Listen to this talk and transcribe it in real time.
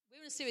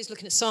a series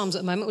looking at Psalms at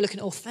the moment. We're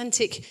looking at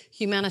authentic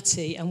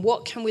humanity and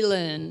what can we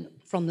learn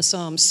from the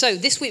Psalms. So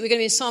this week we're going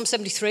to be in Psalm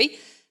 73.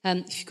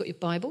 If you've got your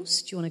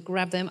Bibles, do you want to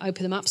grab them,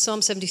 open them up?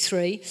 Psalm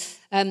 73.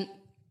 This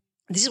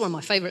is one of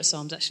my favourite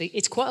Psalms, actually.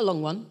 It's quite a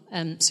long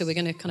one, so we're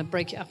going to kind of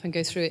break it up and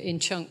go through it in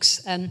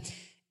chunks.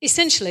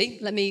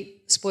 Essentially,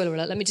 spoiler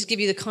alert, let me just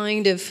give you the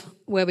kind of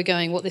where we're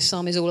going, what this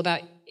Psalm is all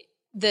about.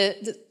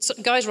 The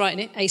guy's writing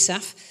it,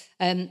 Asaph,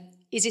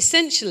 is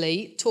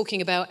essentially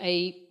talking about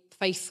a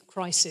faith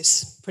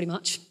crisis, pretty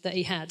much, that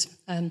he had.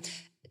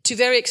 To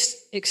various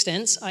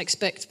extents, I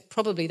expect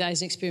probably that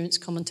is an experience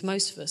common to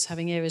most of us,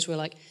 having areas where,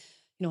 like,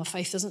 you know, our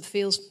faith doesn't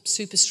feel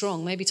super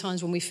strong. Maybe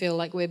times when we feel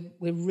like we're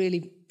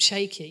really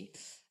shaky.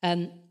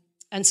 And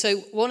so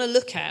I want to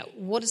look at,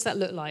 what does that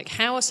look like?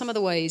 How are some of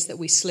the ways that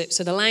we slip?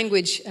 So the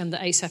language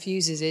that Asaph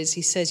uses is,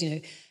 he says,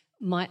 you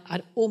know,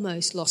 I'd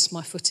almost lost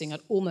my footing.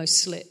 I'd almost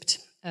slipped.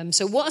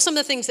 So what are some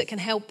of the things that can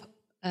help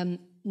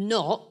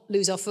not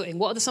lose our footing?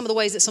 What are some of the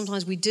ways that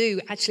sometimes we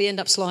do actually end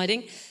up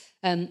sliding?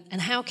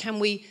 And how can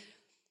we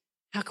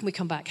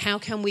come back? How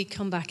can we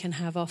come back and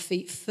have our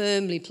feet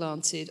firmly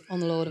planted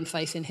on the Lord and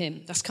faith in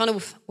Him? That's kind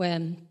of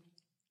where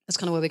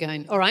we're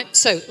going. All right.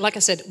 So, like I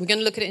said, we're going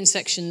to look at it in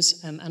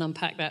sections and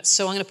unpack that.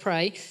 So I'm going to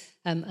pray,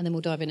 and then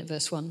we'll dive in at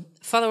verse 1.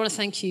 Father, I want to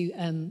thank you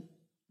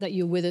that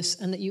you're with us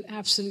and that you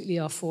absolutely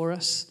are for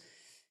us.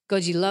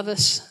 God, you love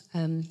us,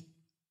 and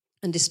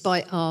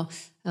despite our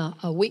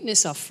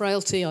weakness, our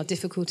frailty, our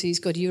difficulties,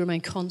 God, you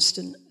remain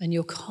constant, and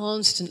you're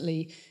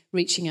constantly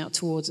reaching out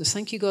towards us.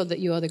 Thank you, God, that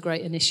you are the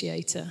great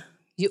initiator.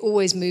 You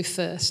always move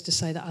first to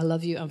say that I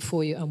love you, I'm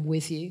for you, I'm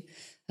with you.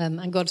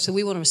 And God, so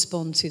we want to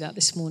respond to that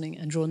this morning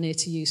and draw near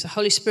to you. So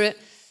Holy Spirit,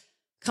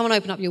 come and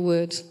open up your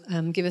word.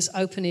 Give us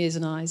open ears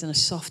and eyes and a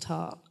soft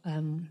heart.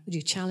 Would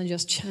you challenge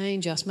us,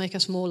 change us, make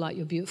us more like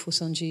your beautiful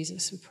Son,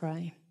 Jesus, we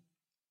pray.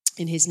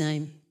 In his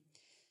name.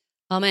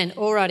 Amen.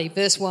 Alrighty,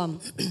 verse 1.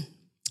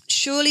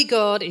 Surely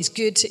God is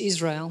good to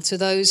Israel, to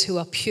those who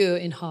are pure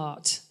in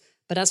heart.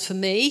 But as for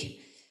me,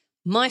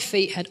 my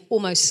feet had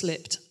almost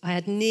slipped. I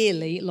had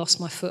nearly lost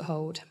my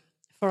foothold.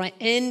 For I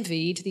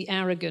envied the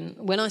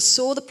arrogant. When I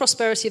saw the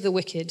prosperity of the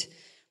wicked,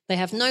 they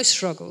have no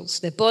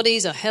struggles. Their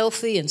bodies are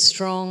healthy and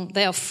strong.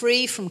 They are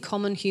free from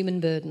common human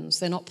burdens.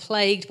 They're not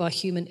plagued by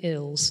human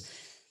ills.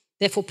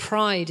 Therefore,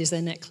 pride is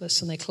their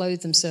necklace, and they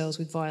clothe themselves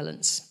with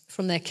violence.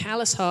 From their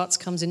callous hearts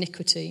comes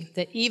iniquity.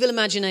 Their evil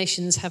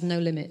imaginations have no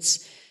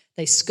limits.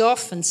 They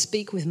scoff and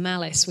speak with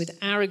malice. With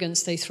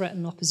arrogance, they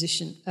threaten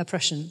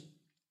oppression.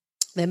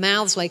 Their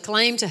mouths lay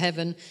claim to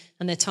heaven,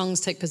 and their tongues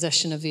take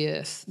possession of the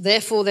earth.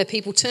 Therefore, their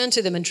people turn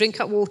to them and drink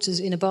up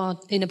waters in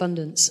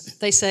abundance.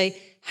 They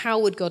say, how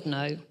would God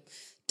know?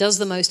 Does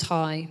the Most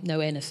High know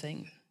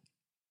anything?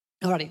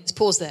 Alrighty, let's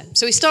pause there.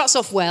 So he starts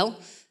off well,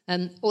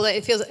 although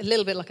it feels a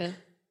little bit like a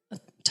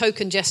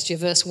token gesture.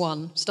 Verse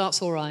 1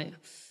 starts all right.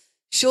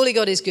 Surely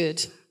God is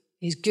good.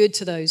 He's good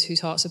to those whose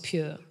hearts are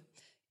pure.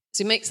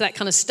 So he makes that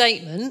kind of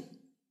statement,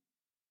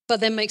 but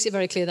then makes it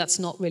very clear that's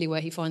not really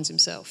where he finds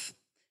himself.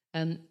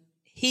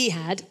 He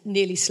had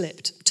nearly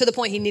slipped, to the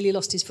point he nearly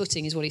lost his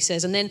footing, is what he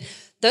says. And then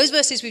those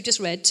verses we've just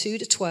read, 2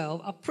 to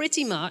 12, are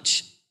pretty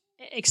much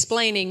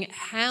explaining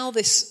how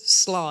this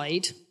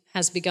slide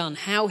has begun,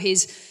 how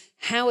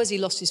has he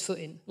lost his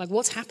footing? Like,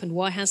 what's happened?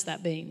 Why has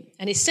that been?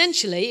 And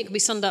essentially, it can be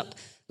summed up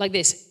like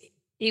this.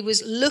 He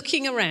was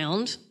looking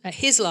around at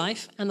his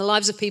life and the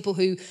lives of people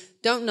who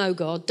don't know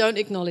God, don't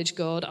acknowledge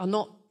God, are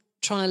not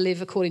trying to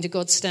live according to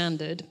God's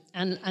standard,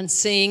 and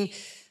seeing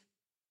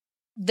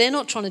they're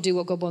not trying to do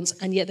what God wants,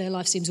 and yet their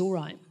life seems all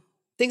right.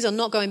 Things are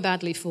not going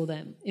badly for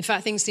them. In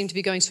fact, things seem to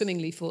be going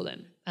swimmingly for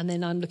them. And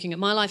then I'm looking at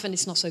my life and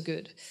it's not so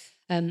good.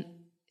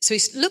 So he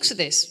looks at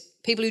this,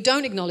 people who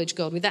don't acknowledge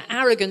God with that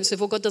arrogance of,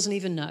 well, God doesn't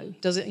even know,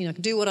 does it,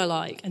 can do what I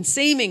like. And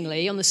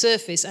seemingly on the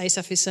surface,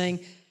 Asaph is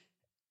saying,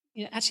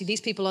 actually,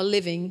 these people are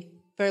living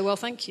very well,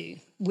 thank you,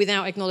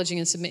 without acknowledging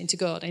and submitting to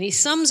God. And he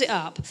sums it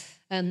up,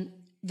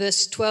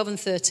 verse 12 and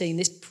 13.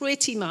 This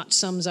pretty much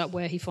sums up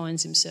where he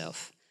finds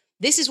himself.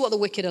 This is what the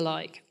wicked are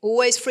like,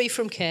 always free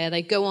from care.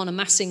 They go on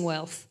amassing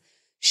wealth.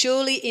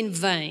 Surely in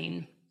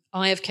vain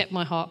I have kept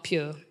my heart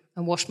pure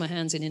and washed my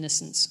hands in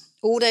innocence.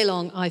 All day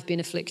long I've been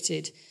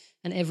afflicted,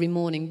 and every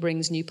morning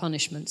brings new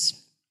punishments.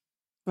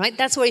 Right?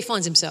 That's where he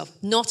finds himself,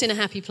 not in a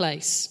happy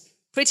place.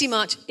 Pretty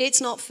much,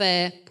 it's not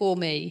fair, poor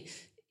me,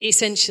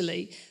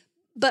 essentially.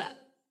 But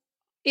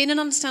in an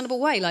understandable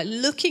way, like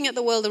looking at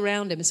the world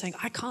around him and saying,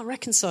 I can't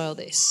reconcile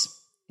this.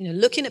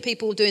 Looking at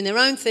people doing their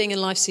own thing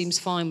and life seems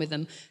fine with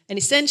them, and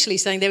essentially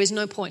saying there is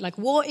no point. Like,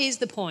 what is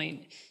the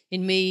point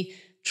in me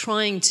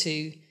trying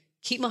to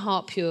keep my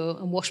heart pure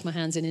and wash my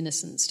hands in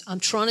innocence?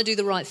 I'm trying to do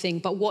the right thing,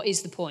 but what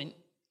is the point?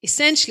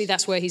 Essentially,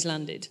 that's where he's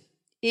landed.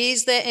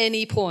 Is there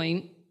any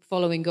point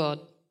following God?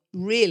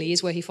 Really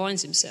is where he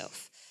finds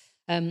himself.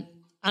 I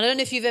don't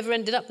know if you've ever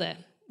ended up there.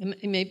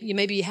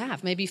 Maybe you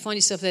have. Maybe you find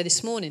yourself there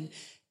this morning.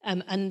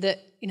 And that,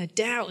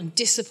 doubt and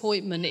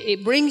disappointment,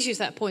 it brings you to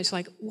that point. It's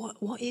like,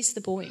 what is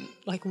the point?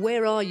 Like,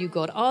 where are you,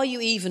 God? Are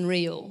you even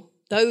real?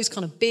 Those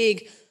kind of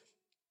big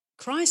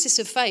crisis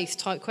of faith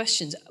type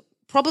questions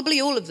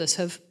probably all of us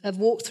have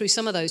walked through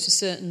some of those to a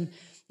certain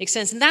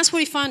extent. And that's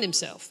where he found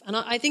himself. And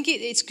I think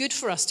it's good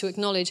for us to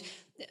acknowledge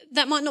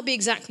that might not be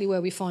exactly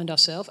where we find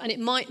ourselves, and it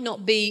might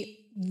not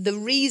be the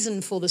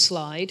reason for the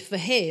slide. For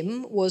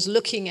him was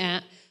looking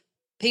at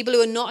people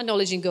who are not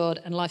acknowledging God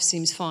and life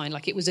seems fine.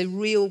 Like it was a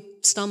real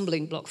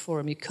stumbling block for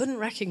him. You couldn't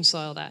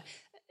reconcile that.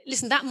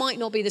 Listen, that might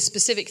not be the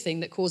specific thing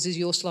that causes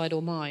your slide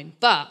or mine,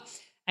 but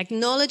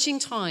acknowledging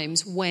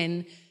times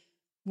when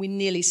we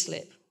nearly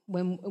slip,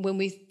 when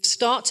we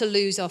start to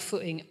lose our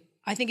footing,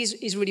 I think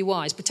is really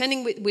wise.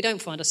 Pretending we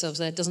don't find ourselves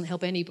there doesn't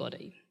help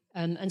anybody.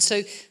 And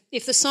so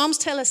if the Psalms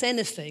tell us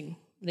anything,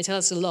 they tell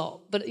us a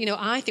lot, but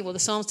I think what the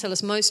Psalms tell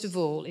us most of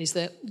all is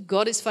that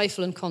God is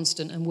faithful and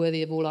constant and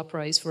worthy of all our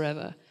praise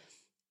forever.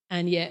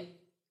 And yet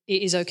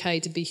it is okay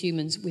to be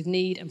humans with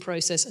need and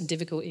process and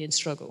difficulty and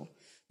struggle.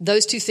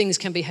 Those two things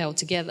can be held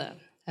together.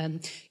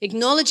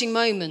 Acknowledging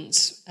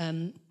moments,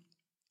 and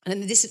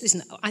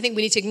listen, I think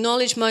we need to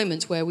acknowledge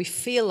moments where we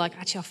feel like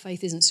actually our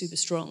faith isn't super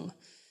strong.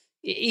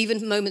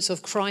 Even moments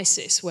of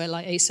crisis where,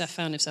 like Asaph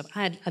found himself,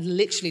 I'd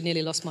literally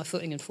nearly lost my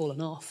footing and fallen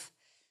off.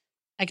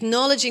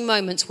 Acknowledging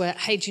moments where,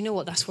 hey, do you know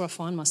what? That's where I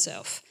find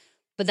myself.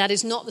 But that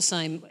is not the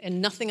same.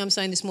 And nothing I'm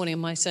saying this morning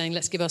am I saying,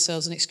 let's give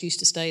ourselves an excuse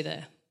to stay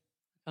there.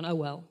 And oh,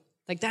 well.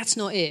 Like, that's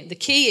not it. The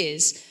key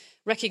is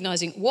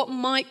recognizing what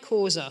might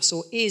cause us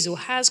or is or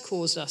has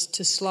caused us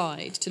to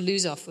slide, to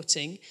lose our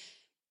footing.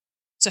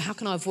 So how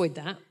can I avoid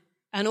that?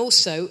 And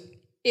also,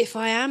 if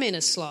I am in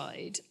a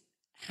slide,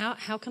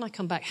 how can I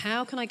come back?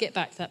 How can I get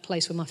back to that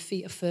place where my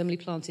feet are firmly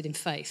planted in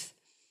faith?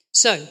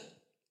 So,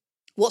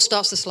 what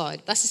starts the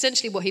slide? That's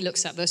essentially what he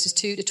looks at, verses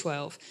 2 to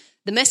 12.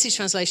 The Message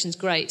translation is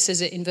great. It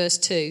says it in verse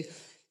 2. It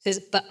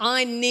says, but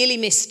I nearly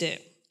missed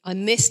it. I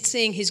missed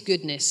seeing his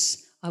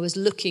goodness. I was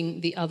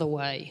looking the other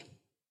way.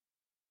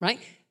 Right?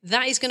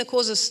 That is going to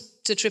cause us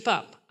to trip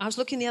up. I was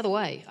looking the other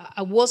way.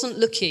 I wasn't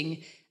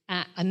looking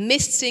at, I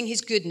missed seeing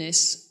his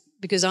goodness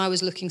because I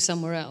was looking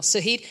somewhere else. So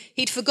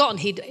he'd forgotten,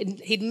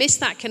 he'd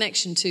missed that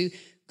connection to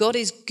God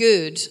is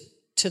good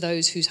to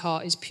those whose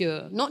heart is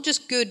pure. Not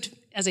just good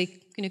as a,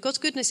 God's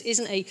goodness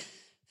isn't a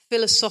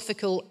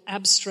philosophical,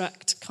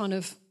 abstract kind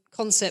of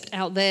concept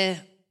out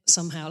there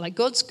somehow. Like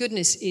God's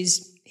goodness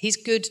is, he's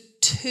good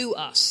to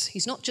us.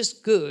 He's not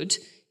just good,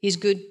 he's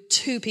good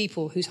to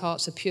people whose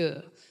hearts are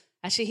pure.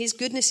 Actually, his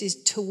goodness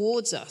is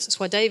towards us. That's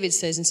why David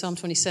says in Psalm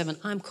 27,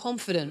 I'm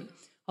confident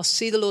I'll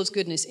see the Lord's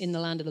goodness in the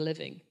land of the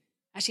living.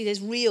 Actually,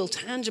 there's real,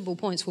 tangible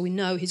points where we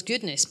know his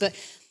goodness, but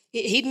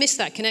he'd missed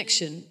that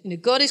connection.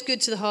 God is good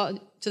to the heart,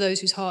 to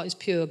those whose heart is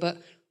pure, but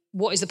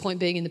what is the point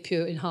being in the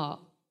pure in heart?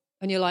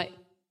 And you're like, I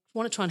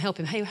want to try and help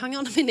him. Hey, hang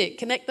on a minute,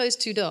 connect those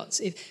two dots.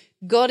 If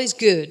God is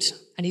good,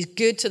 and he's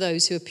good to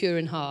those who are pure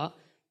in heart,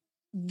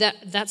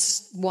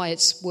 that's why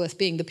it's worth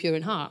being the pure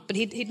in heart. But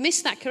he'd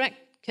missed that correct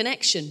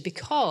connection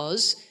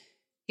because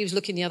he was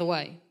looking the other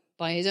way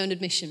by his own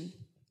admission.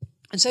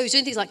 And so he's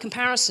doing things like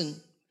comparison,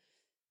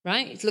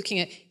 right? He's looking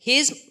at,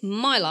 here's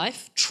my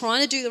life,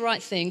 trying to do the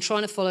right thing,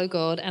 trying to follow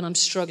God, and I'm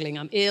struggling.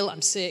 I'm ill,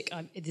 I'm sick,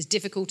 there's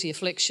difficulty,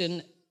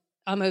 affliction.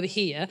 I'm over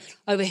here.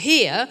 Over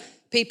here,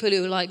 people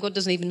who are like, God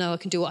doesn't even know I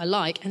can do what I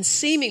like, and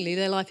seemingly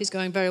their life is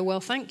going very well,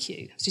 thank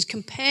you. So he's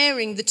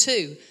comparing the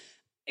two.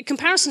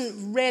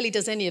 Comparison rarely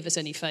does any of us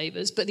any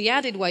favours, but the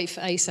added weight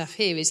for Asaph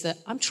here is that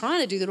I'm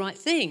trying to do the right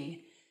thing,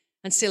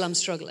 and still I'm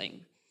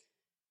struggling.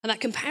 And that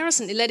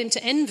comparison, it led him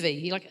to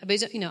envy. I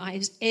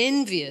was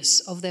envious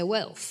of their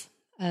wealth.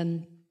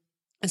 And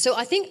so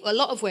I think a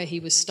lot of where he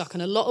was stuck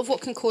and a lot of what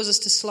can cause us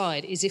to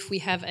slide is if we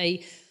have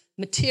a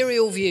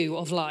material view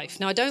of life.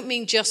 Now, I don't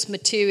mean just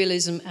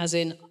materialism as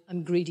in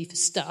I'm greedy for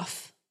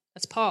stuff.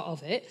 That's part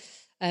of it.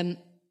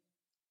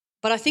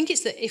 But I think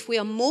it's that if we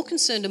are more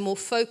concerned and more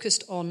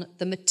focused on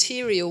the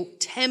material,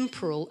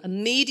 temporal,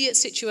 immediate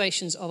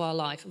situations of our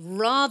life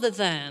rather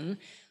than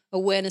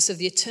awareness of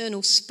the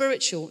eternal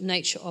spiritual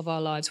nature of our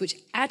lives, which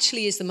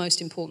actually is the most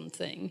important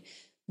thing,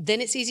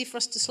 then it's easy for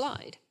us to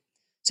slide.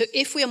 So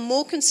if we are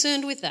more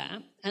concerned with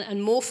that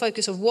and more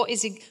focused on what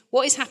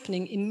is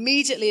happening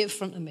immediately in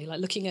front of me,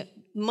 like looking at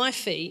my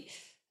feet,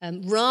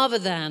 rather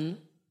than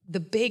the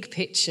big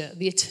picture,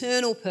 the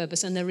eternal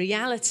purpose and the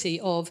reality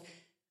of,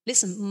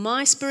 listen,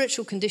 my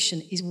spiritual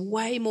condition is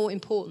way more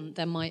important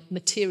than my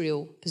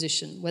material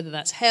position, whether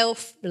that's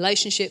health,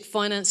 relationship,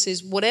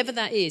 finances, whatever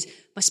that is.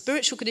 My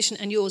spiritual condition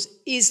and yours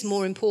is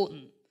more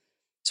important.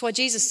 That's why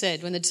Jesus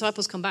said, when the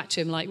disciples come back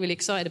to him, like really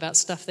excited about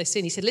stuff they've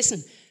seen, he said,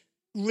 listen,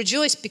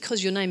 rejoice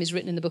because your name is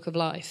written in the book of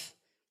life.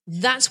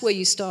 That's where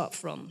you start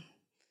from.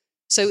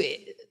 So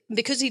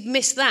because he'd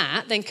missed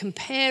that, then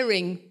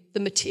comparing the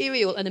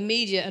material and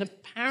immediate and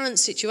apparent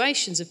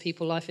situations of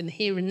people's life in the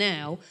here and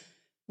now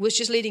was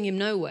just leading him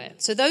nowhere.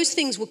 So those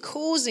things were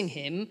causing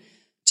him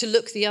to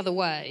look the other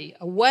way,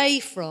 away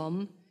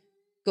from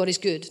God is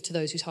good to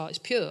those whose heart is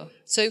pure.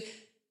 So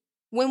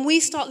when we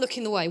start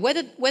looking the way,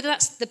 whether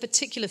that's the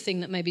particular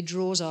thing that maybe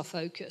draws our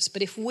focus,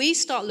 but if we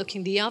start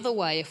looking the other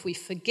way, if we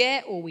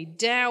forget or we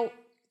doubt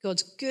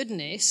God's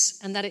goodness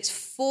and that it's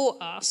for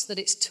us, that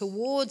it's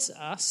towards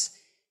us,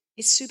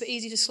 it's super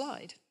easy to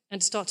slide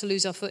and to start to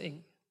lose our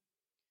footing.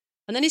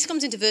 And then he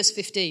comes into verse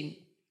 15,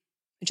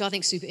 which I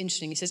think is super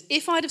interesting. He says,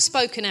 if I'd have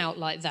spoken out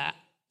like that,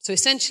 so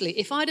essentially,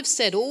 if I'd have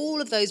said all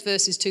of those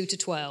verses 2 to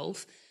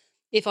 12,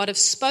 if I'd have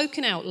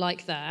spoken out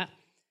like that,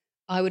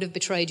 I would have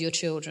betrayed your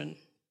children.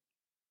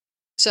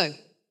 So,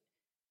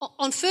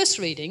 on first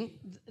reading,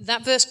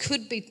 that verse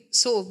could be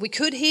we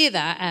could hear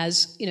that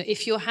as,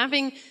 if you're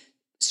having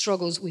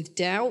struggles with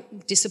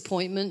doubt,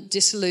 disappointment,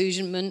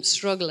 disillusionment,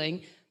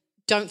 struggling,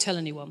 don't tell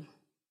anyone.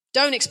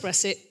 Don't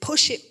express it.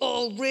 Push it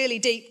all really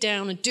deep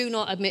down and do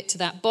not admit to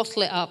that.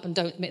 Bottle it up and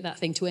don't admit that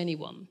thing to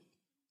anyone.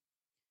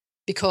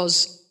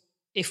 Because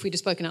if we'd have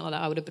spoken out like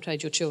that, I would have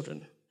betrayed your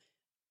children.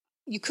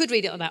 You could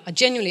read it like that.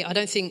 I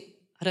don't think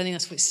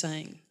that's what it's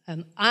saying.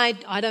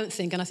 I don't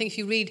think, and I think if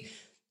you read,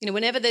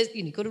 whenever there's,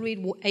 you've got to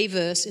read a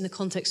verse in the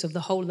context of the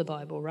whole of the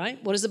Bible,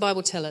 right? What does the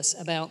Bible tell us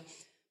about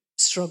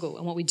struggle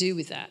and what we do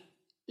with that?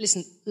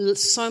 Listen,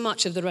 so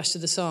much of the rest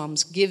of the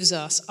Psalms gives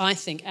us, I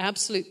think,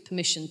 absolute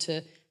permission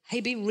to,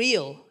 hey, be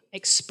real,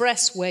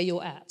 express where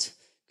you're at,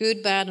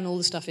 good, bad, and all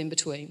the stuff in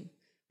between,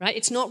 right?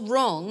 It's not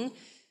wrong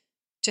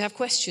to have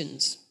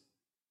questions.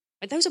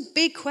 Right? Those are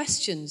big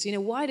questions.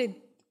 Why do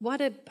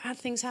bad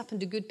things happen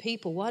to good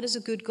people? Why does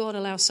a good God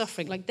allow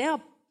suffering? They are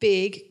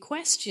big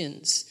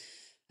questions.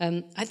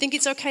 I think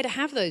it's okay to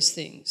have those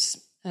things,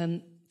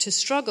 to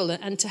struggle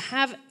and to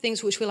have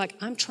things which we're like,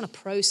 I'm trying to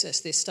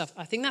process this stuff.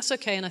 I think that's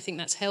okay and I think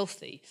that's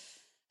healthy.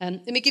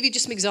 Let me give you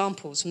just some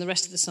examples from the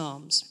rest of the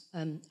Psalms.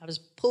 I'll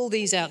just pull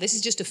these out. This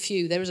is just a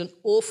few. There is an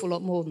awful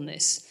lot more than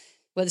this,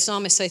 where the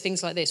psalmists say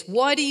things like this.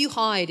 Why do you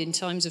hide in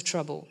times of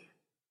trouble?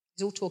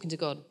 He's all talking to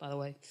God, by the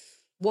way.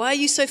 Why are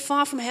you so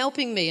far from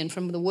helping me and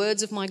from the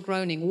words of my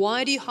groaning?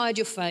 Why do you hide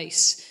your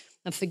face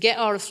and forget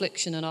our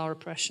affliction and our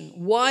oppression?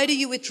 Why do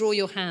you withdraw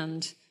your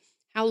hand?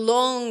 How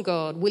long,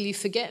 God, will you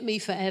forget me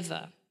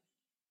forever?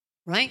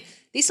 Right?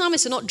 These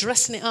psalmists are not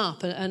dressing it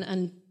up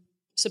and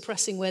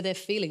suppressing where they're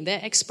feeling.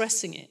 They're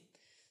expressing it.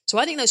 So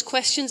I think those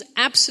questions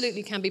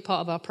absolutely can be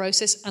part of our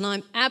process, and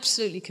I'm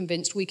absolutely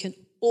convinced we can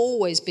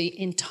always be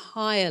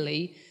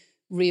entirely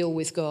real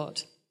with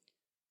God.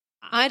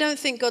 I don't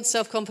think God's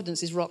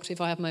self-confidence is rocked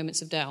if I have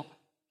moments of doubt.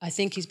 I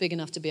think he's big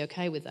enough to be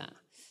okay with that.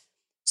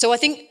 So I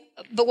think,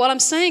 but while I'm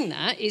saying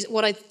that, is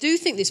what I do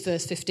think this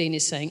verse 15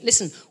 is saying,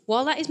 listen,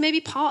 while that is maybe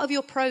part of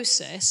your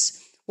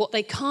process, what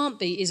they can't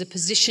be is a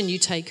position you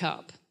take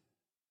up.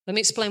 Let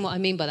me explain what I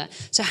mean by that.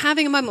 So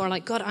having a moment where I'm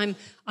like, God, I'm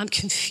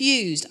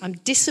confused, I'm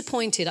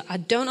disappointed, I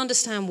don't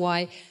understand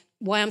why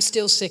I'm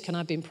still sick and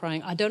I've been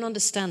praying. I don't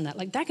understand that.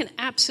 That can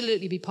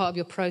absolutely be part of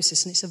your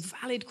process, and it's a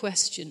valid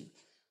question.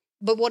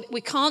 But what we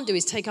can't do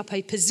is take up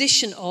a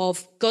position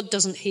of God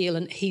doesn't heal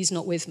and he's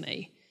not with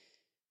me.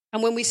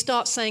 And when we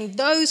start saying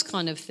those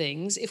kind of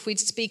things, if we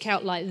speak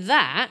out like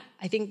that,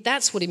 I think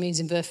that's what it means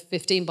in verse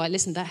 15 by,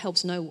 listen, that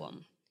helps no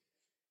one.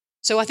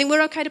 So I think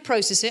we're okay to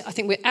process it. I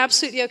think we're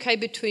absolutely okay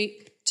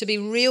to be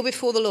real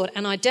before the Lord.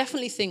 And I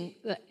definitely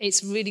think that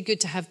it's really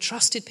good to have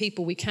trusted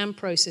people we can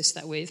process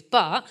that with.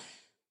 But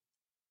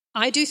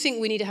I do think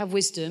we need to have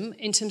wisdom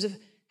in terms of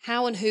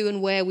how and who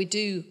and where we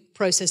do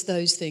process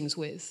those things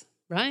with.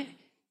 Right?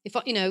 If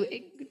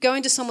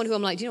going to someone who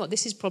I'm like, do you know what,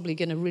 this is probably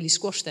going to really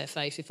squash their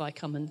faith if I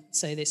come and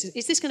say this.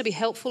 Is this going to be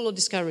helpful or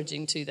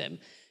discouraging to them?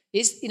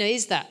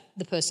 Is that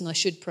the person I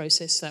should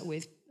process that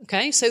with?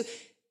 Okay, so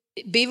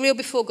be real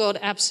before God,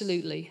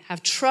 absolutely.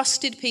 Have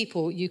trusted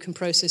people you can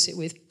process it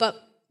with,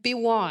 but be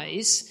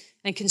wise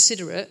and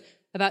considerate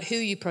about who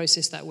you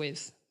process that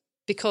with.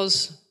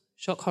 Because,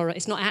 shock horror,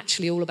 it's not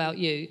actually all about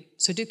you.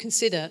 So do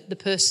consider the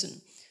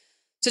person.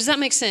 So does that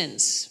make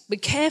sense? Be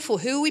careful.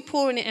 Who are we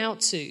pouring it out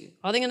to?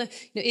 Are they going to?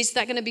 Is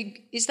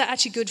that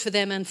actually good for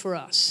them and for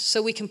us?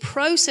 So we can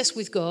process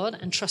with God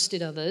and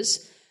trusted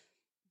others,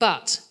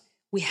 but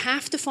we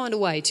have to find a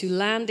way to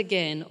land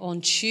again on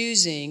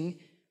choosing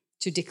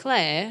to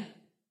declare,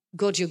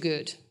 God, you're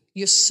good.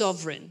 You're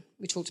sovereign.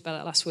 We talked about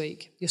that last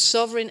week. You're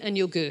sovereign and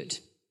you're good.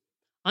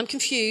 I'm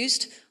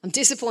confused. I'm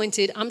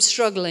disappointed. I'm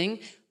struggling,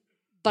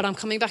 but I'm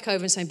coming back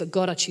over and saying, but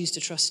God, I choose to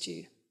trust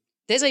you.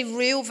 There's a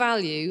real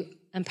value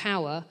and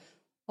power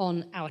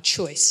on our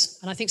choice.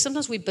 And I think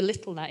sometimes we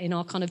belittle that in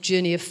our kind of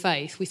journey of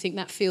faith. We think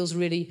that feels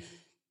really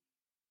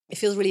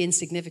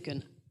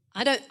insignificant.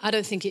 I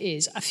don't think it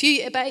is.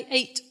 About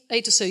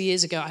eight or so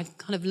years ago, I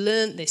kind of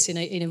learned this in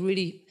a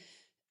way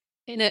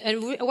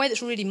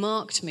that's really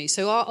marked me.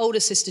 So our older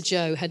sister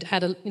Jo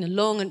had a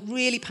long and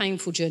really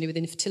painful journey with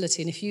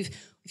infertility. And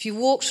if you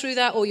walked through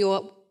that or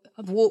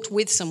have walked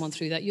with someone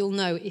through that, you'll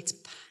know it's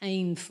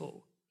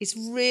painful. It's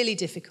really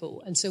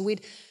difficult. And so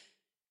we'd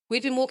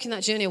been walking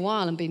that journey a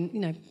while and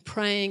been,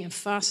 praying and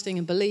fasting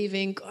and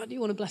believing, God, you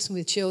want to bless them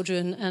with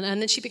children.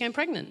 And then she became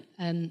pregnant.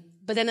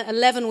 But then at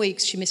 11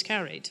 weeks, she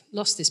miscarried,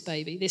 lost this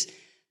baby, this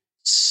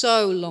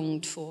so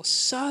longed for,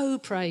 so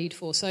prayed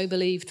for, so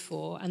believed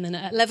for. And then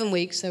at 11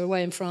 weeks, they were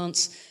away in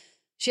France.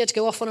 She had to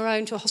go off on her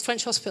own to a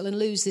French hospital and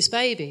lose this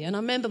baby. And I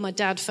remember my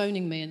dad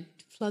phoning me and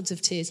floods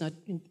of tears.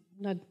 And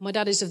my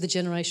dad is of the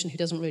generation who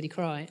doesn't really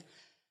cry.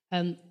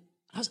 I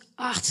was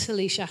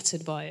utterly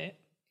shattered by it.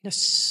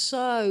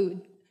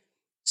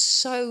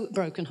 So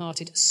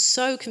brokenhearted,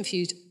 so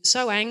confused,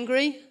 so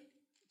angry.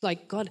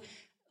 Like, God,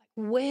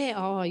 where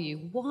are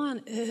you? Why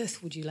on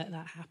earth would you let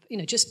that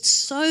happen? Just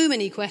so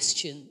many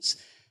questions.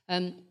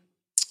 And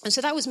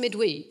so that was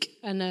midweek,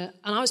 and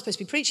I was supposed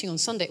to be preaching on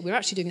Sunday. We were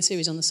actually doing a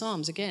series on the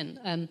Psalms again.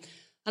 And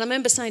I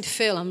remember saying to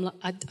Phil,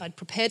 I'd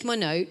prepared my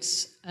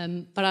notes,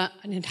 but I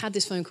had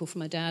this phone call from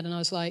my dad, and I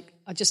was like,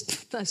 I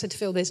said to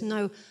Phil, there's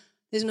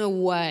no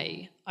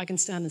way I can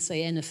stand and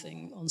say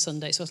anything on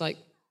Sunday. So I was like,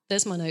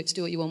 there's my notes,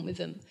 do what you want with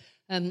them.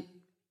 And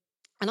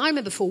I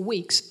remember for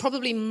weeks,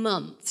 probably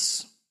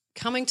months,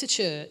 coming to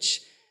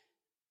church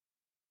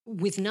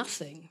with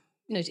nothing.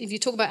 If you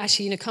talk about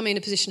actually, coming in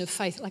a position of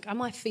faith, like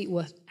my feet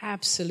were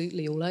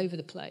absolutely all over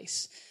the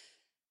place.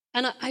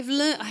 And I've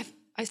learned,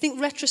 I think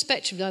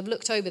retrospectively, I've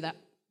looked over that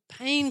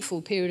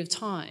painful period of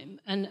time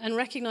and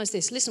recognized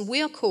this. Listen,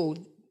 we are called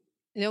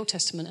in the Old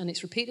Testament, and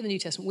it's repeated in the New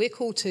Testament, we're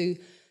called to,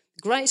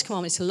 the greatest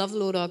commandment is to love the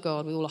Lord our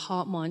God with all our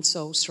heart, mind,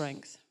 soul,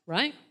 strength,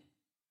 right?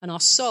 And our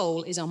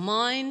soul is our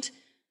mind,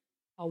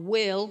 our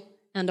will,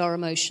 and our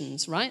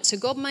emotions, right? So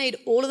God made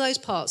all of those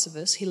parts of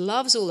us. He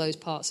loves all those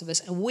parts of us,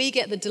 and we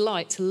get the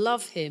delight to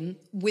love him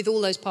with all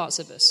those parts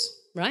of us,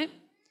 right?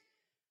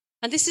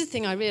 And this is the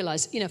thing I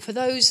realized, for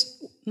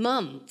those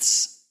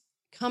months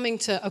coming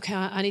to, okay,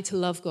 I need to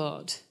love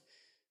God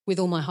with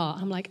all my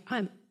heart. I'm like,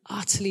 I'm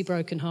utterly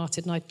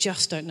brokenhearted, and I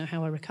just don't know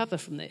how I recover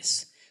from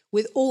this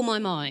with all my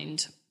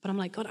mind. But I'm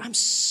like, God, I'm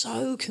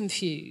so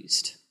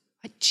confused.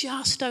 I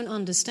just don't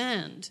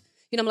understand.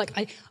 I'm like,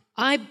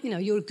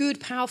 you're a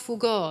good, powerful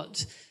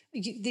God.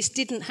 This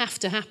didn't have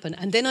to happen.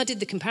 And then I did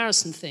the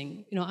comparison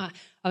thing. I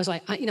was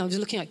like, I was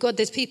looking at, God,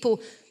 there's people,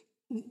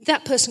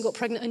 that person got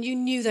pregnant and you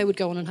knew they would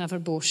go on and have an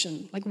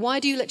abortion. Like, why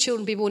do you let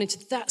children be born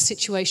into that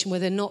situation where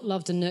they're not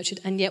loved and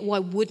nurtured? And yet, why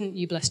wouldn't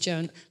you bless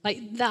Joan?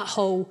 Like, that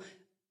whole,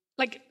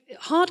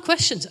 hard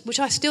questions, which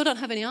I still don't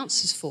have any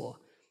answers for.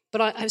 But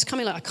I was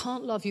coming like, I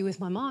can't love you with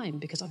my mind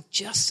because I'm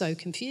just so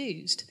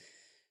confused.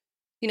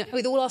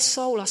 With all our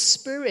soul, our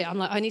spirit, I'm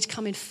like, I need to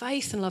come in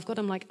faith and love God.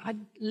 I'm like,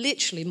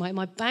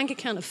 my bank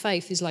account of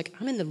faith is like,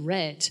 I'm in the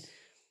red.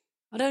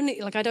 I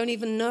don't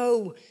even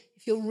know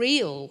if you're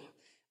real.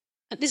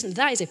 And listen,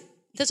 that's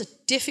a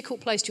difficult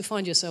place to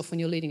find yourself when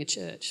you're leading a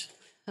church.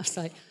 I was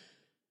like,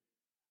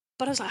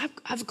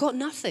 I've got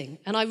nothing.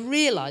 And I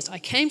realized, I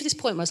came to this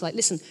point where I was like,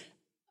 listen,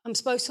 I'm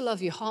supposed to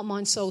love you, heart,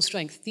 mind, soul,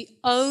 strength. The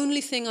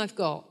only thing I've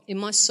got in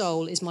my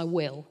soul is my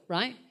will,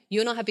 right? You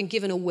and I have been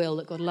given a will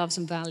that God loves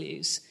and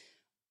values.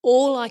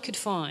 All I could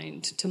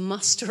find to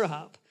muster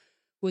up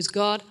was,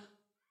 God,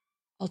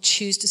 I'll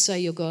choose to say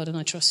you're God and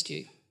I trust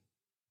you.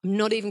 I'm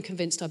not even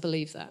convinced I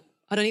believe that.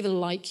 I don't even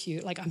like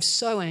you. Like, I'm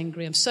so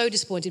angry, I'm so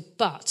disappointed,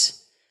 but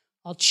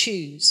I'll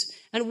choose.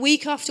 And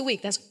week after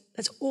week, that's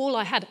all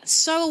I had.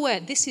 So aware,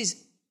 this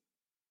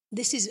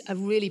is a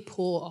really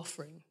poor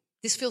offering.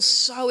 This feels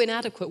so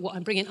inadequate, what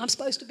I'm bringing. I'm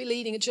supposed to be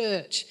leading a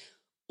church.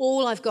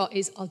 All I've got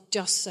is, I'll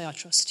just say I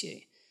trust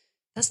you.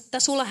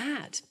 That's all I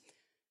had.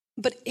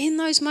 But in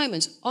those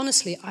moments,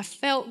 honestly, I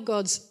felt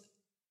God's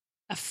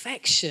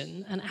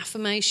affection and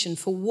affirmation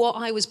for what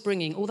I was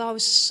bringing, although I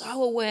was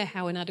so aware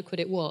how inadequate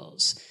it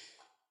was.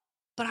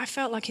 But I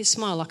felt like his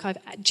smile, like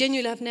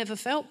I've never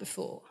felt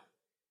before.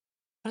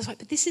 I was like,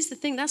 but this is the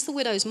thing, that's the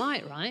widow's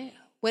mite, right?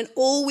 When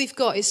all we've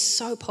got is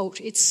so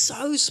paltry, it's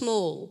so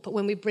small, but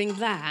when we bring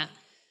that,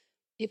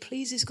 it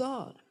pleases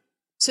God.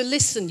 So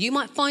listen, you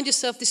might find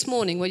yourself this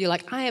morning where you're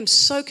like, I am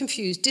so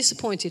confused,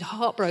 disappointed,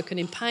 heartbroken,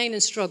 in pain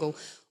and struggle.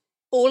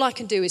 All I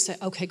can do is say,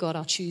 okay, God,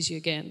 I'll choose you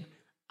again.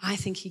 I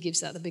think he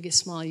gives that the biggest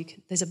smile you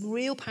can. There's a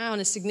real power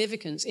and a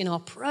significance in our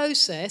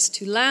process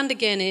to land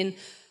again in,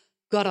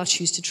 God, I'll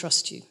choose to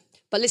trust you.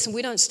 But listen,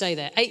 we don't stay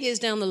there. 8 years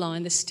down the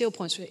line, there's still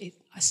points where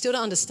I still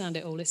don't understand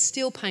it all. It's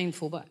still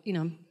painful, but,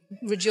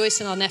 rejoice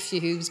in our nephew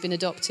who's been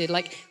adopted.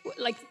 Like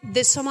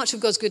there's so much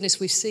of God's goodness,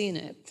 we've seen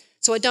it.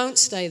 So I don't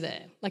stay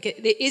there.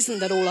 It isn't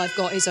that all I've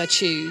got is I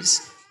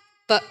choose.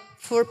 But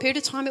for a period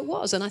of time it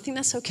was, and I think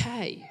that's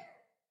okay.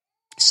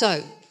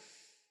 So,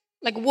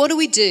 what do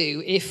we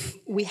do if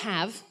we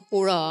have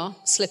or are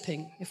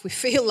slipping? If we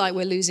feel like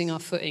we're losing our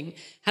footing,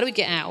 how do we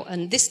get out?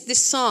 And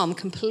this psalm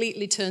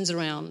completely turns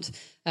around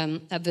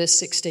at verse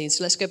 16.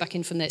 So let's go back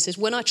in from there. It says,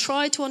 when I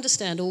tried to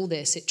understand all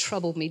this, it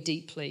troubled me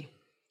deeply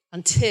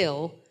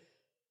until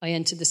I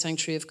entered the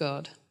sanctuary of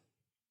God.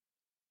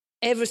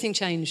 Everything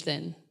changed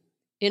then,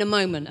 in a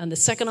moment. And the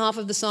second half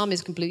of the psalm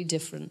is completely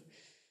different.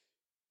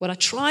 When I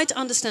tried to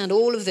understand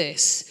all of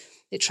this,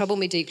 it troubled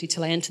me deeply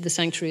till I entered the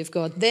sanctuary of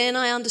God. Then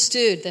I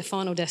understood their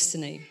final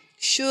destiny.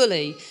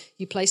 Surely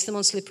you place them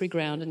on slippery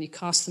ground and you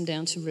cast them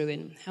down to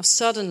ruin. How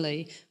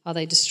suddenly are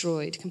they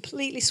destroyed,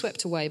 completely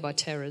swept away by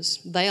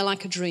terrors. They are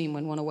like a dream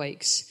when one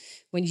awakes.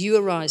 When you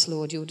arise,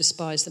 Lord, you will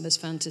despise them as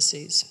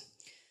fantasies.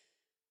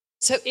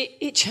 So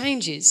it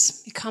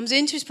changes. It comes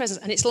into his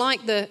presence, and it's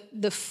like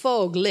the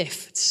fog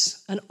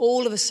lifts, and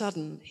all of a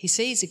sudden he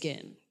sees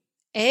again.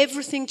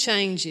 Everything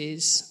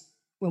changes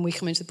when we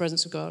come into the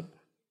presence of God.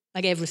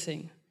 Like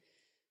everything.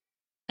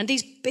 And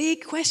these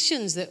big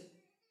questions that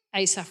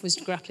Asaph was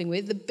grappling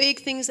with, the big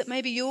things that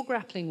maybe you're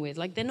grappling with,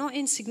 they're not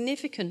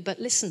insignificant, but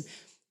listen,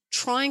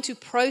 trying to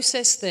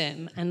process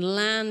them and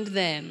land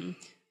them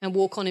and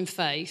walk on in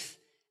faith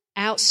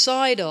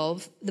outside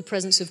of the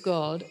presence of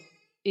God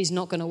is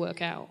not going to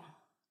work out.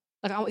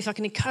 Like, if I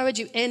can encourage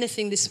you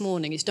anything this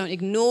morning, is don't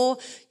ignore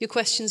your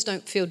questions,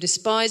 don't feel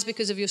despised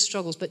because of your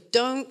struggles, but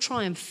don't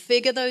try and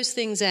figure those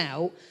things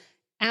out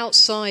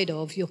outside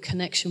of your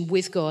connection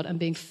with God and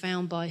being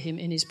found by him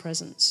in his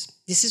presence.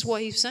 This is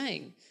what he's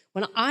saying.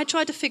 When I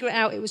tried to figure it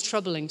out, it was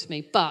troubling to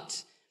me,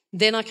 but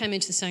then I came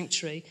into the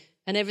sanctuary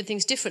and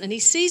everything's different. And he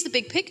sees the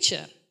big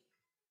picture.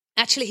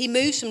 Actually, he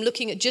moves from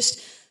looking at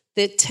just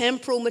the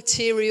temporal,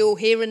 material,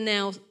 here and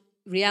now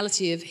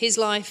reality of his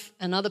life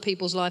and other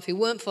people's life who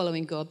weren't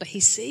following God, but he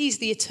sees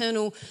the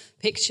eternal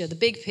picture, the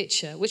big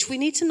picture, which we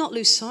need to not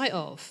lose sight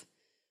of,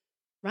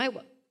 right?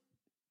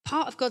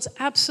 Part of God's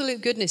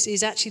absolute goodness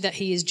is actually that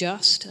he is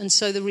just, and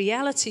so the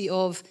reality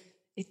of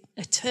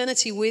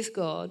eternity with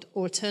God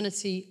or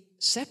eternity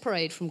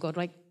separated from God,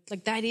 like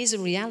that is a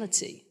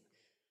reality.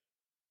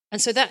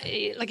 And so that,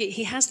 like,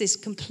 he has this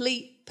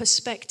complete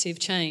perspective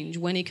change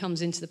when he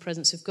comes into the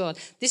presence of God.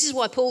 This is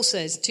why Paul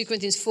says, 2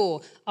 Corinthians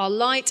 4, our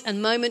light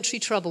and momentary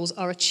troubles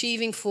are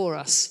achieving for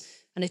us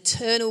an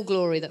eternal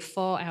glory that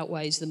far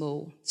outweighs them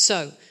all.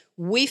 So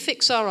we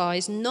fix our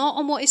eyes not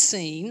on what is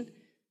seen,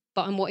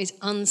 but on what is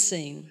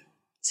unseen.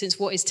 Since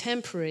what is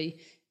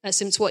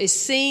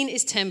seen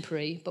is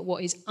temporary, but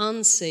what is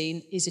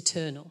unseen is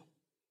eternal.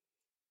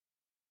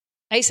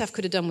 Asaph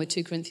could have done with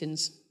 2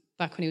 Corinthians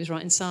back when he was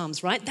writing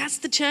Psalms, right? That's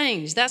the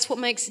change. That's what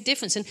makes a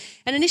difference. And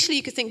initially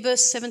you could think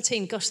verse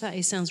 17, gosh,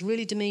 sounds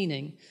really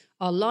demeaning.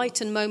 Our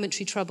light and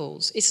momentary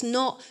troubles. It's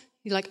not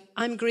like,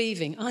 I'm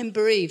grieving, I'm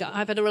bereaved,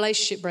 I've had a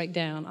relationship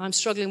breakdown, I'm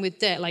struggling with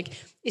debt. Like,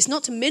 it's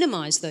not to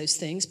minimize those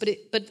things, but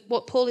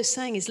what Paul is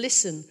saying is,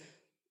 listen,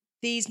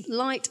 these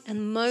light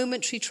and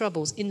momentary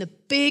troubles in the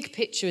big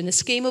picture, in the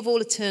scheme of all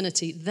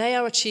eternity, they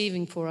are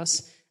achieving for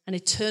us an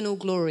eternal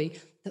glory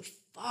that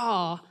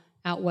far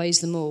outweighs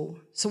them all.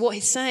 So what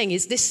he's saying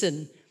is,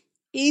 listen,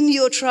 in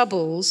your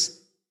troubles,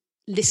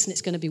 listen,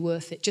 it's going to be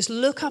worth it. Just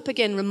look up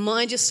again,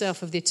 remind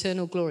yourself of the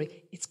eternal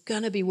glory. It's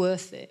going to be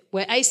worth it.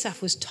 Where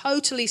Asaph was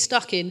totally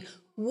stuck in,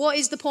 what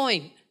is the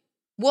point?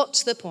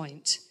 What's the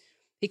point?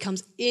 He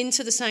comes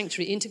into the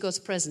sanctuary, into God's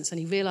presence, and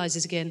he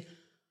realizes again,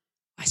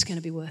 it's going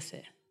to be worth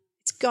it.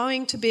 It's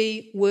going to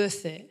be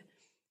worth it.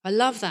 I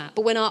love that.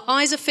 But when our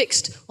eyes are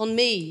fixed on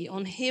me,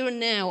 on here and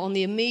now, on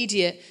the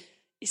immediate,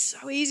 it's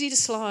so easy to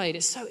slide.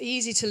 It's so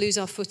easy to lose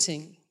our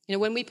footing. You know,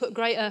 when we put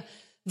greater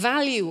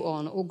value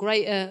on or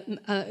greater,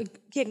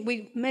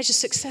 we measure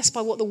success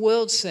by what the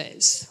world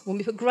says. When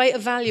we put greater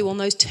value on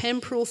those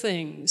temporal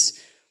things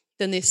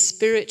than the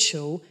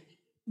spiritual,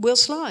 we'll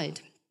slide.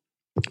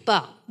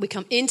 But we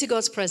come into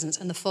God's presence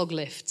and the fog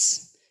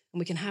lifts, and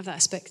we can have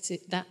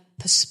that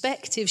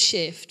perspective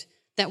shift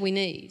that we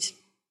need,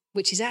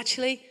 which is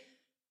actually,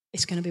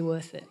 it's going to be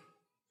worth it.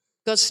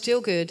 God's still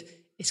good.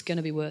 It's going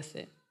to be worth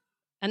it.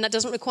 And that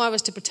doesn't require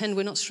us to pretend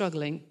we're not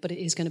struggling, but it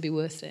is going to be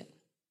worth it.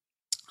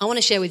 I want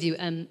to share with you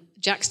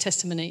Jack's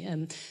testimony,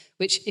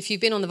 which, if you've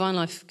been on the Vine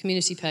Life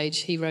community page,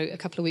 he wrote a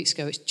couple of weeks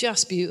ago. It's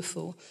just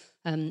beautiful.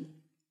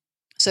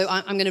 So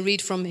I'm going to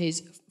read from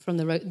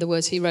the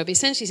words he wrote. But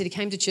essentially, he said he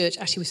came to church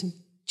actually with some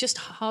just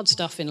hard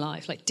stuff in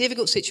life, like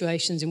difficult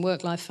situations in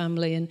work, life,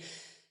 family, and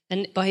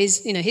by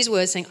his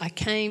words saying,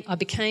 I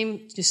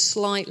became just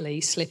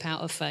slightly slip out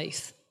of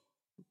faith,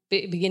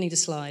 beginning to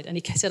slide. And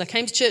he said, I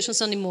came to church on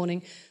Sunday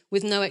morning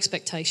with no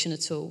expectation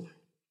at all.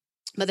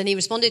 But then he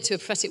responded to a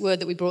prophetic word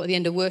that we brought at the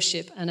end of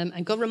worship,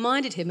 and God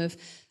reminded him of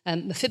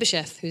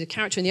Mephibosheth, who's a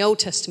character in the Old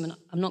Testament.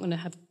 I'm not going to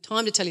have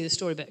time to tell you the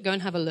story, but go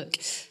and have a look.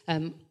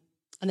 And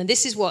then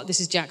this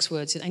is Jack's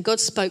words. And God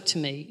spoke to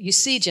me, you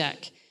see,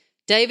 Jack,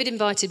 David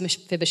invited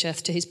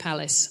Mephibosheth to his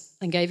palace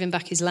and gave him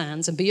back his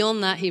lands, and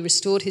beyond that he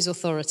restored his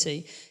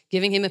authority,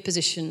 giving him a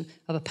position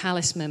of a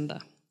palace member,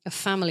 a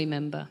family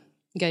member.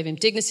 Gave him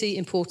dignity,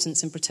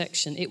 importance, and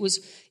protection.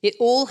 It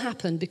all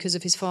happened because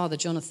of his father,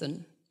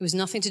 Jonathan. It was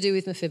nothing to do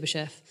with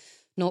Mephibosheth,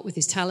 not with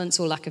his talents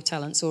or lack of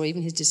talents or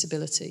even his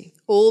disability.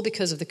 All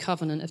because of the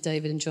covenant of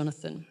David and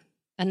Jonathan.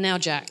 And now,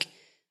 Jack,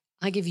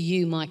 I give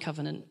you my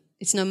covenant.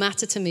 It's no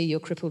matter to me your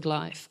crippled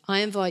life.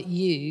 I invite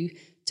you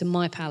to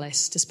my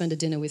palace to spend a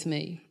dinner with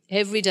me.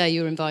 Every day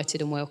you're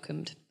invited and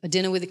welcomed. A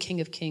dinner with the King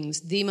of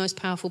Kings, the most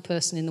powerful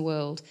person in the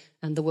world,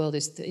 and the world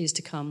is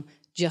to come.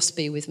 Just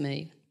be with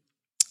me.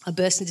 I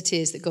burst into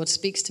tears that God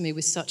speaks to me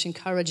with such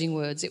encouraging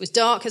words. It was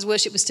dark as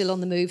worship was still on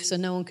the move, so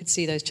no one could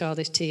see those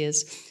childish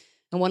tears.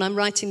 And when I'm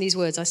writing these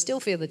words, I still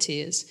feel the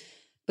tears,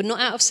 but not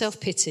out of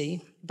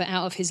self-pity, but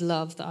out of his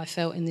love that I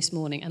felt in this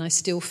morning, and I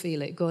still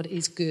feel it. God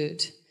is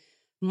good.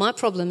 My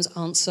problems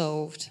aren't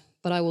solved,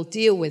 but I will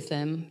deal with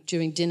them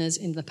during dinners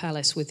in the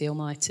palace with the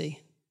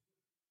Almighty.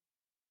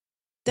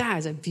 That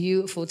is a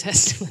beautiful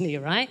testimony,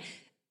 right?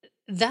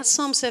 That's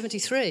Psalm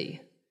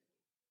 73.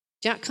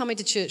 Jack coming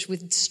to church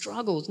with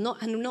struggles,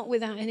 not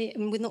with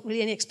not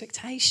really any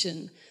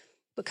expectation,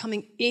 but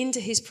coming into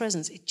his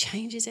presence, it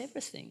changes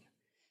everything.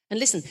 And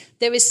listen,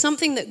 there is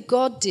something that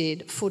God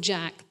did for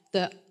Jack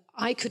that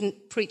I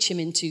couldn't preach him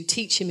into,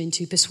 teach him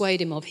into,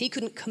 persuade him of. He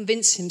couldn't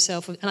convince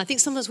himself of, and I think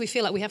sometimes we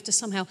feel like we have to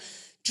somehow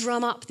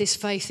drum up this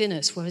faith in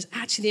us, whereas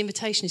actually the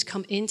invitation is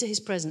come into his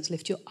presence,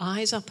 lift your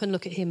eyes up and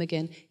look at him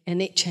again,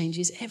 and it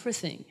changes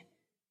everything.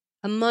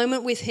 A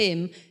moment with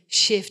him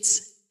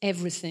shifts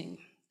everything.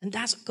 And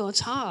that's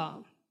God's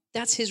heart.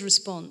 That's his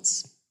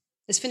response.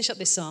 Let's finish up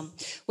this psalm.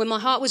 When my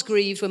heart was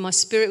grieved, when my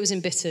spirit was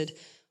embittered,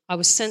 I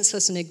was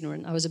senseless and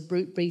ignorant. I was a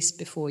brute beast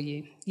before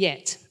you.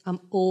 Yet I'm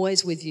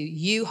always with you.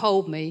 You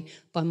hold me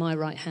by my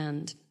right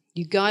hand.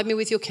 You guide me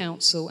with your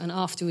counsel, and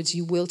afterwards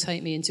you will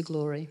take me into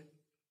glory.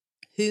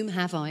 Whom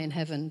have I in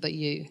heaven but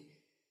you?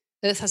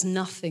 Earth has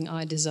nothing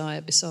I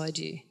desire beside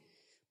you.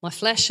 My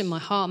flesh and my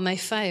heart may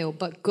fail,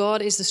 but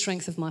God is the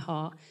strength of my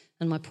heart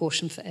and my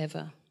portion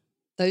forever.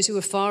 Those who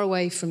are far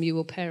away from you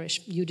will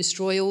perish. You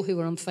destroy all who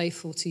are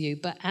unfaithful to you.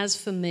 But as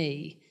for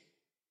me,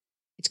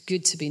 it's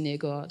good to be near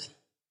God.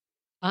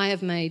 I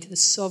have made the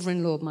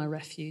sovereign Lord my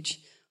refuge.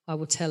 I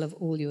will tell of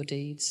all your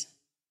deeds.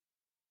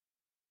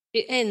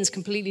 It ends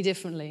completely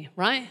differently,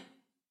 right?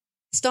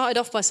 It started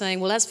off by saying,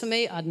 well, as for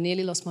me, I'd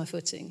nearly lost my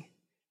footing.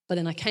 But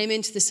then I came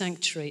into the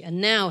sanctuary,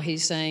 and now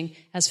he's saying,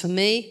 as for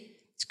me,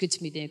 it's good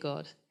to be near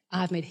God.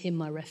 I have made him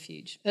my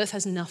refuge. Earth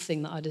has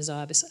nothing that I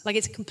desire. Like,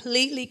 it's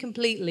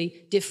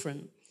completely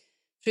different.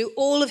 Through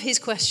all of his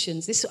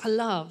questions, this I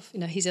love.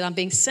 He said, I'm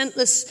being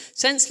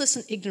senseless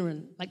and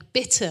ignorant, like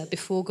bitter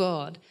before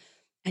God.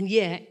 And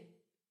yet,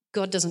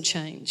 God doesn't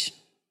change.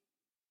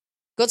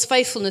 God's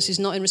faithfulness is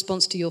not in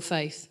response to your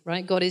faith,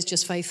 right? God is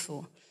just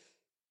faithful.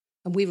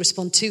 And we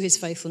respond to his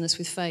faithfulness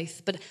with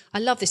faith. But I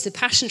love this. The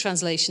Passion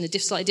Translation, a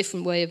slightly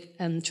different way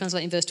of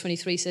translating verse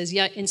 23 says,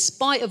 yeah, in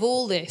spite of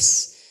all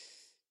this,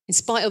 in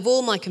spite of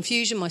all my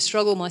confusion, my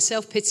struggle, my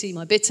self-pity,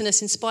 my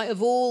bitterness, in spite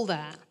of all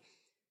that,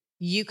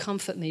 you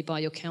comfort me by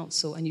your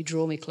counsel and you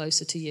draw me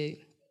closer to you.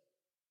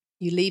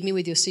 You lead me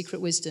with your secret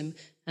wisdom,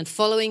 and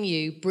following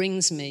you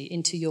brings me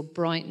into your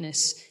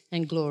brightness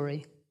and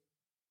glory.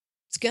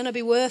 It's going to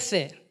be worth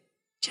it.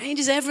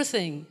 Changes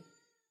everything.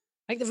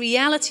 Like, the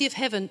reality of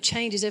heaven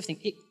changes everything.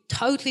 It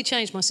totally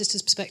changed my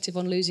sister's perspective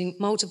on losing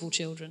multiple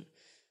children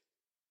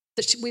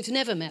that we've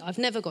never met. I've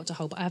never got to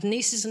hold, but I have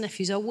nieces and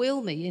nephews I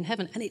will meet in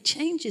heaven, and it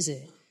changes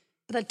it.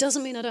 But that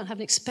doesn't mean I don't have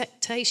an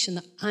expectation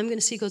that I'm going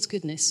to see God's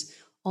goodness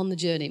on the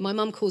journey. My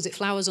mum calls it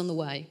flowers on the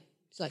way.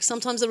 It's like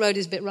sometimes the road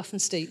is a bit rough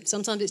and steep,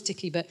 sometimes it's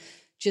sticky, but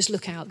just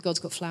look out. God's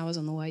got flowers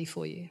on the way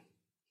for you.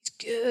 He's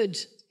good.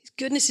 His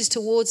goodness is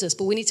towards us,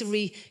 but we need to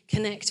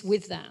reconnect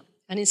with that.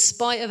 And in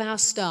spite of our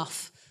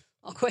stuff,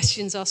 our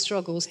questions, our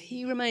struggles,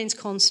 he remains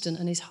constant,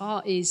 and his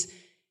heart is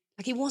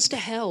like he wants to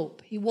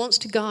help. He wants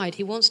to guide.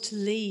 He wants to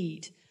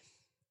lead.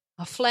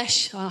 Our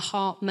flesh, our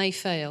heart may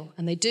fail,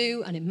 and they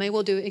do, and it may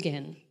well do it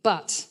again.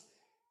 But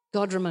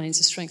God remains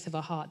the strength of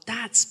our heart.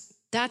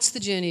 That's the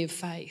journey of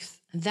faith,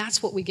 and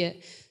that's what we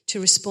get to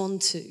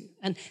respond to.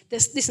 And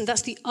listen,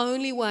 that's the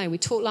only way. We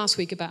talked last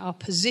week about our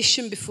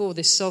position before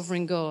this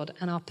sovereign God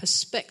and our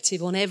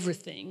perspective on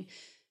everything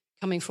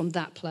coming from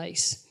that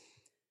place.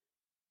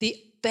 The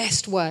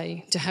best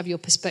way to have your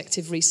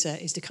perspective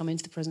reset is to come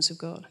into the presence of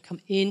God,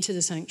 come into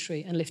the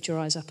sanctuary and lift your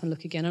eyes up and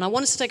look again. And I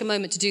want us to take a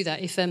moment to do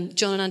that. If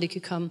John and Andy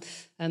could come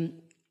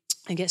and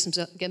get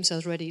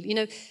themselves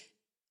ready.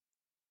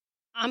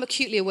 I'm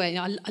acutely aware.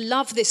 I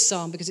love this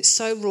psalm because it's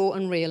so raw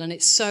and real, and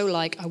it's so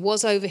like, I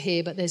was over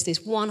here, but there's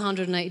this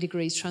 180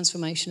 degrees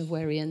transformation of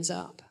where he ends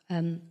up.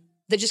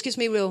 That just gives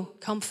me real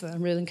comfort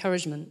and real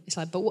encouragement. It's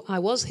like, but I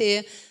was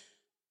here,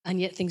 and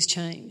yet things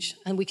change.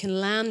 And we can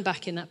land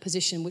back in that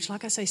position, which,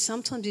 like I say,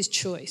 sometimes is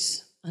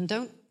choice. And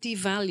don't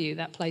devalue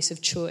that place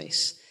of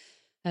choice.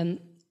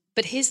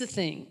 But here's the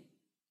thing.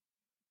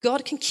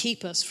 God can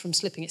keep us from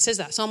slipping. It says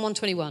that, Psalm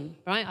 121,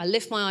 right? I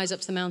lift my eyes up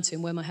to the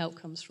mountain where my help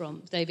comes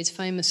from. David's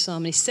famous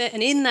psalm.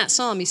 And in that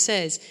psalm, he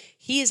says,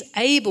 he is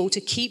able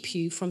to keep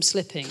you from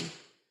slipping,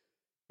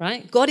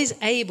 right? God is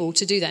able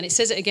to do that. And it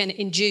says it again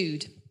in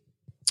Jude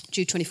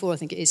 24, I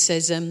think it is,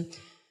 says,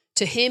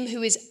 to him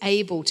who is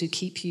able to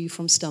keep you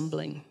from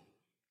stumbling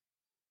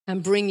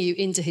and bring you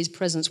into his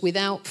presence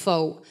without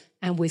fault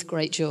and with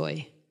great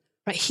joy.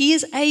 Right? He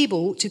is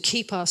able to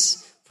keep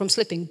us from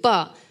slipping,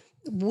 but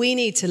we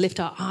need to lift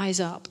our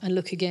eyes up and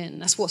look again.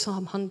 That's what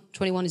Psalm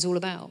 121 is all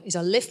about, is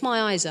I lift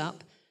my eyes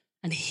up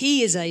and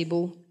he is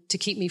able to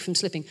keep me from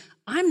slipping.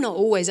 I'm not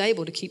always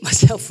able to keep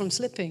myself from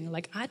slipping.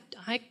 Like,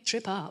 I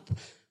trip up,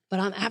 but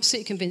I'm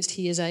absolutely convinced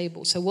he is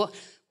able. So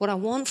what I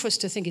want for us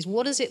to think is,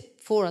 what is it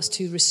for us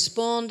to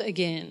respond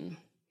again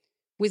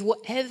with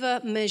whatever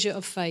measure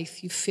of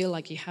faith you feel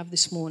like you have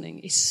this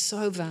morning? Is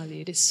so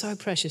valued. It's so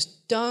precious.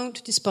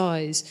 Don't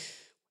despise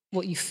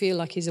what you feel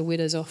like is a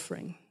widow's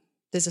offering.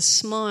 There's a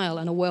smile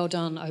and a well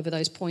done over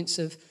those points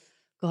of,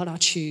 God, I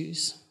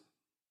choose.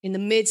 In the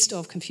midst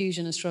of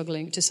confusion and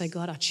struggling, to say,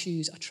 God, I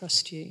choose, I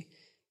trust you.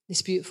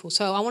 It's beautiful.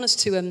 So I want you to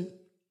stand.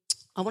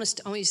 I'm going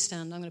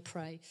to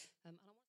pray.